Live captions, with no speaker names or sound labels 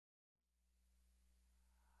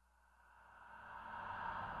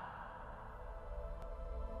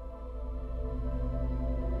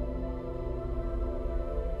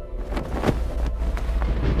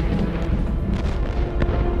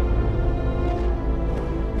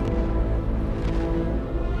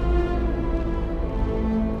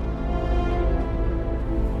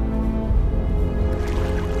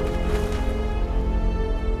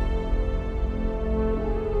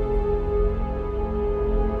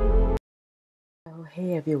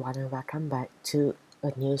Hey everyone, and welcome back to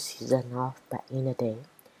a new season of Back in the Day.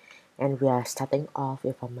 And we are starting off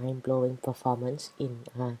with a mind-blowing performance in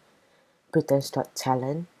Britain's Got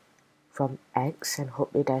Talent from X, and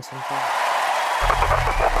hope you guys enjoy.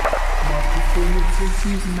 My performances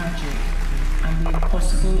use magic and the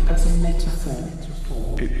impossible as a metaphor.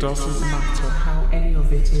 It doesn't matter how any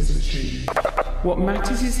of it is achieved. What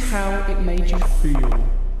matters is how it made you feel.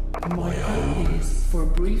 My hope is, for a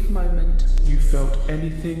brief moment, You felt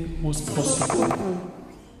anything was possible.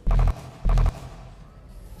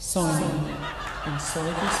 Simon,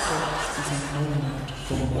 inside this box is an element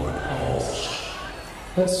from my past.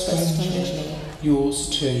 But strangely, yours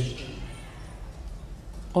too.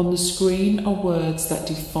 On the screen are words that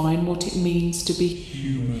define what it means to be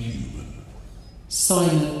Human.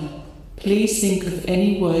 Simon, please think of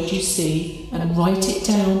any word you see and write it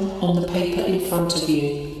down on the paper in front of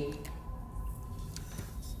you.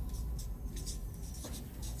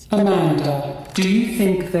 Amanda, do you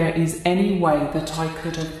think there is any way that I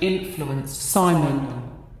could have influenced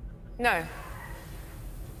Simon? No.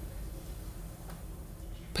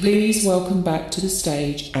 Please welcome back to the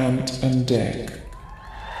stage Ant and Dec.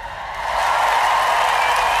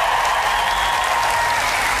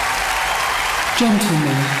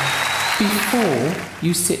 Gentlemen, before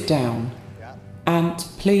you sit down, Ant,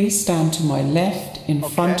 please stand to my left in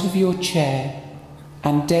front of your chair,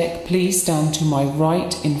 and Dec, please stand to my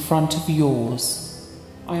right in front of yours.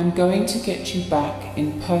 I am going to get you back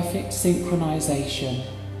in perfect synchronization.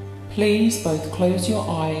 Please both close your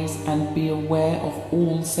eyes and be aware of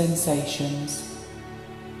all sensations.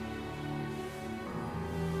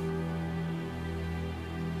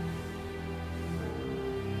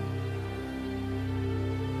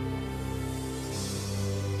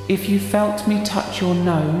 If you felt me touch your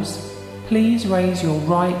nose, please raise your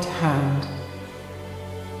right hand.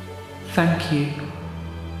 Thank you.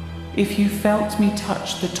 If you felt me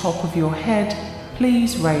touch the top of your head,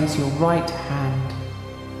 please raise your right hand.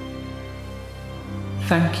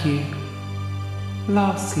 Thank you.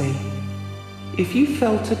 Lastly, if you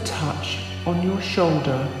felt a touch on your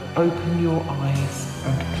shoulder, open your eyes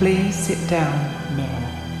and please sit down now.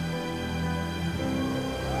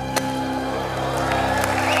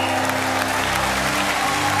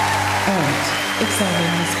 And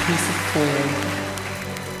examine this piece of foil.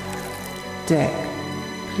 Dec,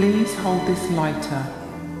 please hold this lighter.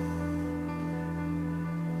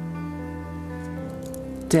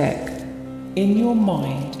 Dec, in your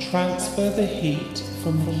mind, transfer the heat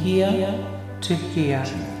from here to here.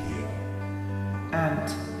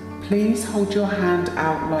 And please hold your hand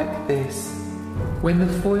out like this. When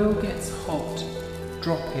the foil gets hot,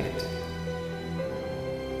 drop it.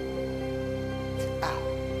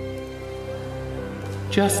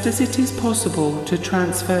 Just as it is possible to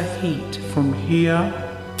transfer heat from here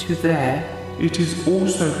to there, It is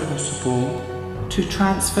also possible to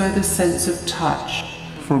transfer the sense of touch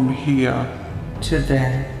from here to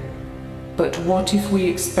there. But what if we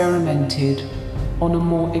experimented on a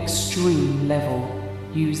more extreme level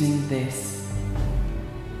using this?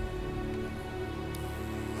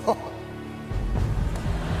 What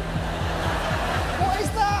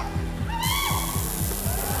is that?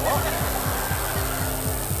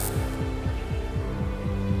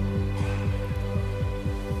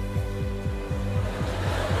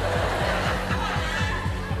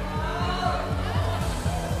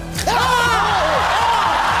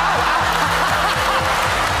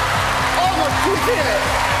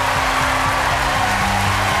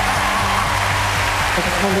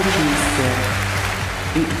 Apologies, Dec.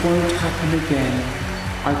 It won't happen again,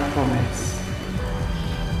 I promise.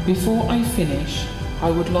 Before I finish,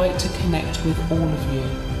 I would like to connect with all of you.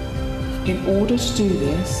 In order to do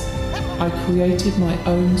this, I created my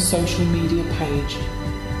own social media page.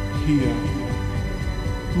 here.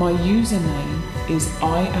 My username is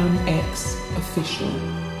IamXOfficial.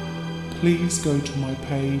 Please go to my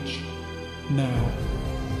page now.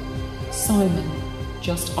 Simon,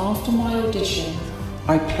 just after my audition,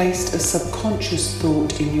 I placed a subconscious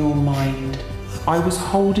thought in your mind. I was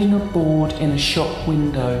holding a board in a shop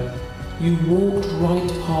window. You walked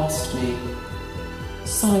right past me.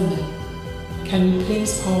 Simon, can you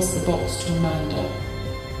please pass the box to Amanda?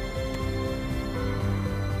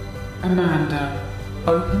 Amanda,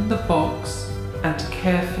 open the box and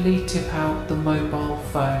carefully tip out the mobile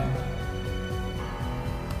phone.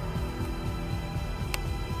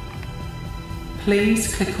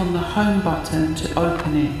 Please click on the home button to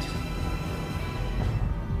open it.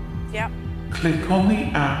 Yep. Click on the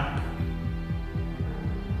app.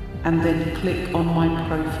 And then click on my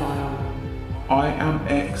profile. I am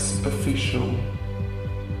X official.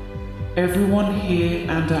 Everyone here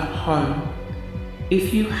and at home,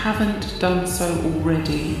 if you haven't done so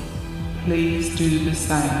already, please do the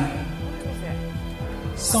same.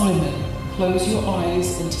 Simon, close your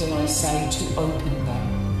eyes until I say to open them.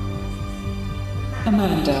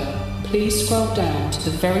 Amanda, please scroll down to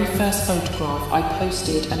the very first photograph I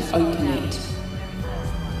posted and open it.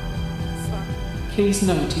 Please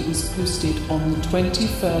note it was posted on the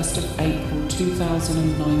 21st of April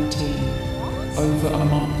 2019, over a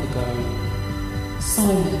month ago.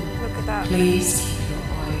 Simon, please keep your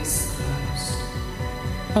eyes closed.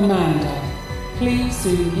 Amanda, please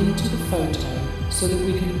zoom into the photo so that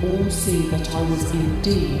we can all see that I was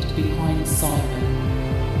indeed behind Simon.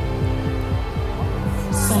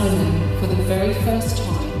 Simon, for the very first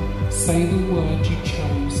time, Say the word you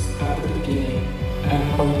chose at the beginning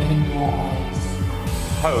and open your eyes.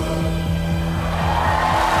 Hope.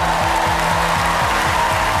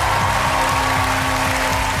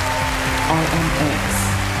 I am X.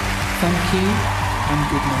 Thank you and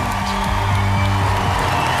good night.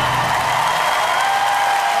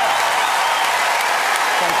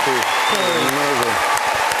 Thank you. Amazing.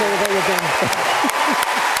 Say that again.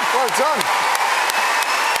 Well done.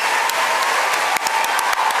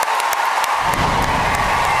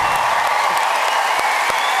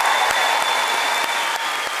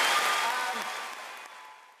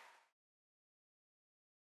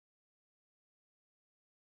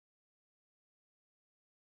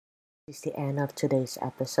 This is the end of today's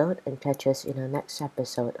episode, and catch us in our next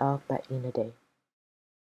episode of Back in the Day.